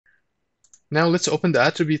Now let's open the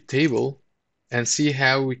attribute table and see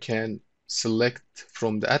how we can select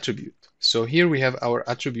from the attribute. So here we have our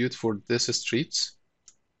attribute for this streets.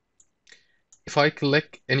 If I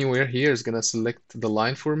click anywhere here, it's gonna select the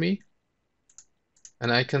line for me,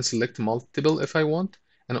 and I can select multiple if I want.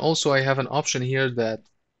 And also I have an option here that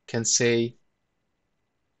can say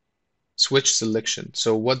switch selection.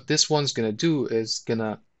 So what this one's gonna do is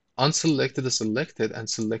gonna unselect the selected and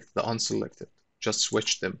select the unselected. Just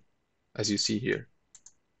switch them, as you see here.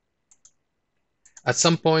 At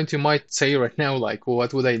some point, you might say right now, like, well,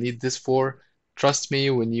 what would I need this for? Trust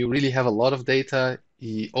me, when you really have a lot of data,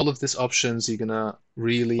 all of these options, you're gonna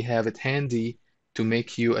really have it handy to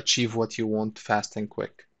make you achieve what you want fast and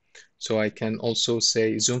quick. So I can also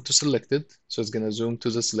say zoom to selected, so it's gonna zoom to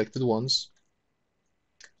the selected ones.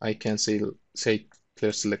 I can say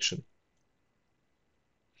clear selection.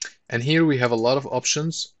 And here we have a lot of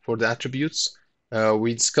options for the attributes.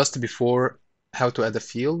 We discussed before how to add a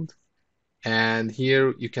field. And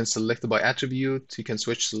here you can select by attribute, you can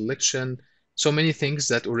switch selection, so many things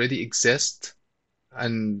that already exist.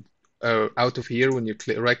 And out of here, when you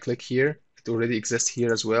right click here, it already exists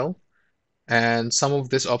here as well. And some of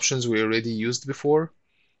these options we already used before.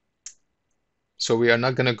 So we are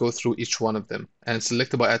not going to go through each one of them. And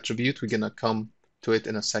select by attribute, we're going to come to it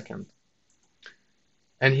in a second.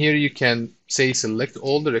 And here you can say select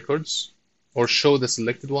all the records or show the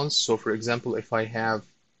selected ones. So for example, if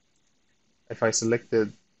I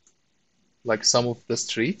selected like some of the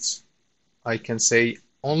streets, I can say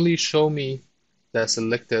only show me the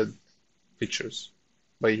selected features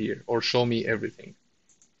by here, or show me everything.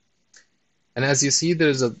 And as you see,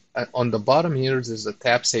 there's on the bottom here, there's a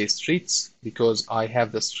tab say streets because I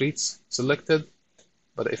have the streets selected.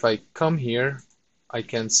 But if I come here, I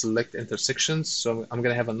can select intersections. So I'm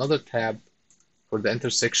going to have another tab for the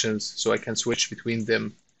intersections so I can switch between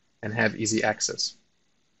them and have easy access.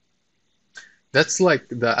 That's like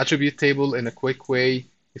the attribute table in a quick way.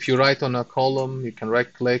 If you write on a column, you can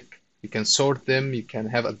right click, you can sort them, you can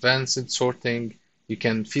have advanced sorting, you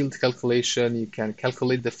can field calculation, you can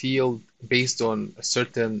calculate the field based on a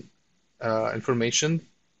certain information.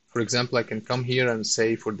 For example, I can come here and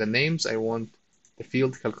say for the names, I want the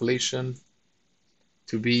field calculation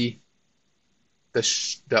to be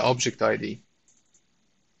the object ID.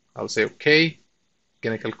 I'll say okay,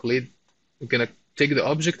 gonna calculate, we're gonna take the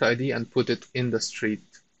object ID and put it in the street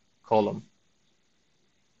column,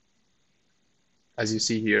 as you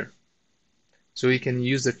see here. So you can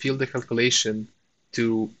use the field calculation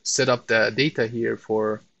to set up the data here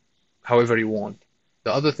for however you want.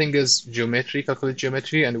 The other thing is geometry, calculate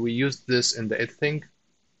geometry, and we used this in the editing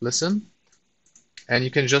lesson. And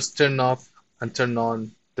you can just turn off and turn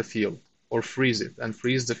on the field or freeze it. And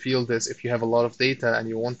freeze the field is if you have a lot of data and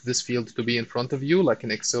you want this field to be in front of you, like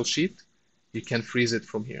an Excel sheet, you can freeze it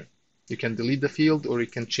from here. You can delete the field, or you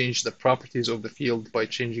can change the properties of the field by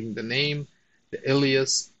changing the name, the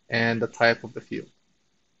alias, and the type of the field.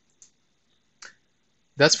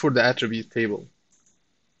 That's for the attribute table.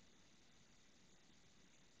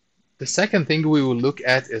 The second thing we will look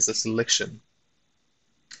at is the selection.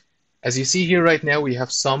 As you see here right now, we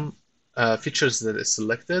have some features that is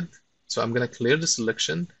selected. So I'm going to clear the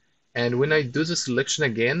selection. And when I do the selection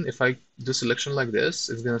again, if I do selection like this,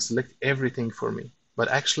 it's going to select everything for me. But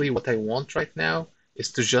actually what I want right now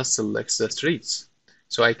is to just select the streets.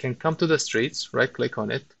 So I can come to the streets, right click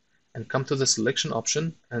on it, and come to the selection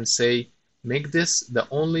option and say, make this the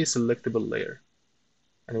only selectable layer.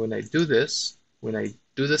 And when I do this, when I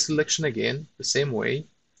do the selection again, the same way,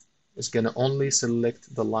 it's going to only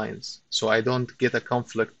select the lines. So I don't get a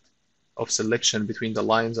conflict of selection between the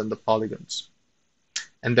lines and the polygons.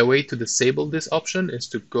 And the way to disable this option is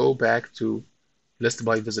to go back to list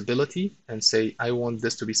by visibility and say, I want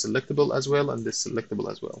this to be selectable as well and this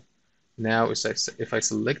selectable as well. Now, if I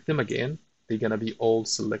select them again, they're going to be all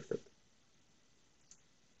selected.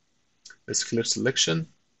 Let's clear selection.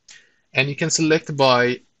 And you can select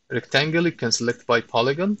by rectangle, you can select by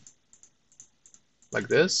polygon, like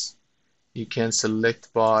this. You can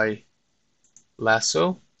select by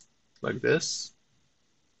lasso, like this.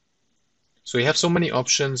 So you have so many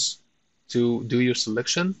options to do your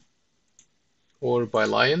selection, or by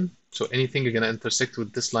line. So anything you're going to intersect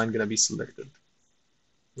with this line going to be selected.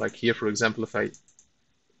 Like here, for example,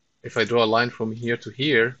 if I draw a line from here to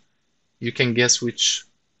here, you can guess which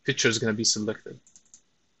feature is going to be selected.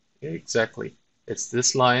 Okay, exactly. It's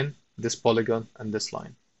this line, this polygon, and this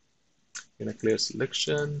line. I'm going to clear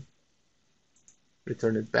selection,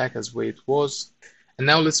 return it back as the way it was. And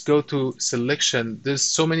now let's go to selection. There's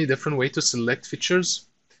so many different ways to select features.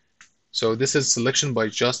 So this is selection by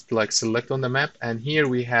just like select on the map, and here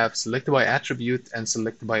we have select by attribute and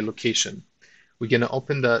select by location. We're going to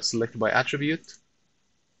open the select by attribute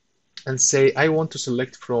and say I want to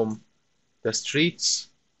select from the streets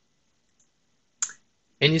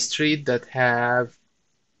any street that have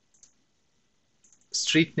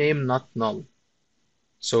street name not null.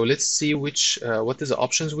 So let's see what is the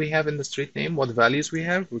options we have in the street name, what values we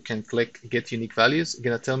have. We can click get unique values. It's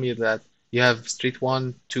gonna tell me that you have street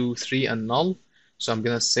 1, 2, 3, and null. So I'm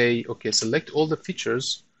gonna say, okay, select all the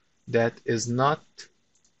features that is not,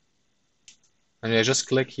 and I just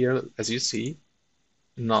click here, as you see,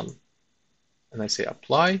 null. And I say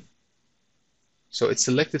apply. So it's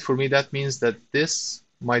selected for me. That means that this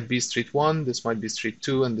might be street 1, this might be street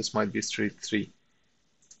 2, and this might be street 3.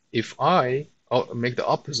 If I make the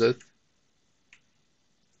opposite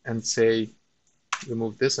and say,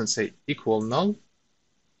 remove this and say equal null,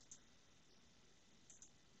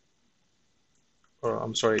 or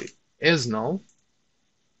I'm sorry, is null,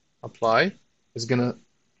 apply, is gonna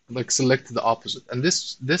like select the opposite. And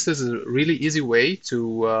this is a really easy way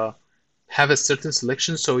to have a certain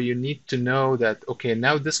selection. So you need to know that, okay,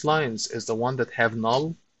 now this lines is the one that have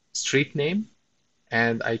null street name,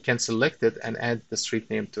 and I can select it and add the street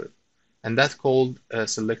name to it. And that's called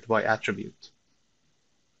select by attribute.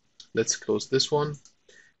 Let's close this one.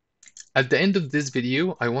 At the end of this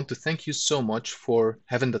video, I want to thank you so much for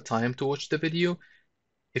having the time to watch the video.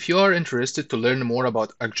 If you are interested to learn more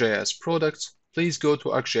about ArcGIS products, please go to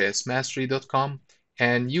arcgismastery.com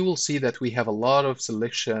and you will see that we have a lot of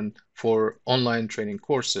selection for online training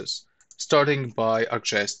courses, starting by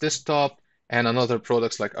ArcGIS Desktop and another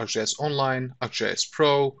products like ArcGIS Online, ArcGIS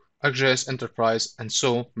Pro, ArcGIS Enterprise, and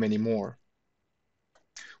so many more.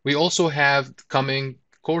 We also have coming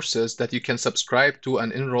courses that you can subscribe to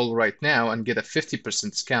and enroll right now and get a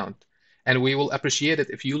 50% discount. And we will appreciate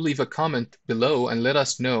it if you leave a comment below and let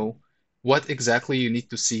us know what exactly you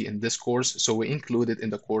need to see in this course so we include it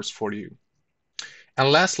in the course for you.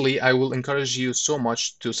 And lastly, I will encourage you so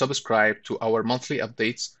much to subscribe to our monthly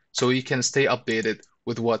updates so you can stay updated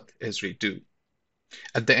with what Esri do.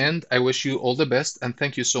 At the end, I wish you all the best and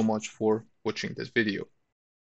thank you so much for watching this video.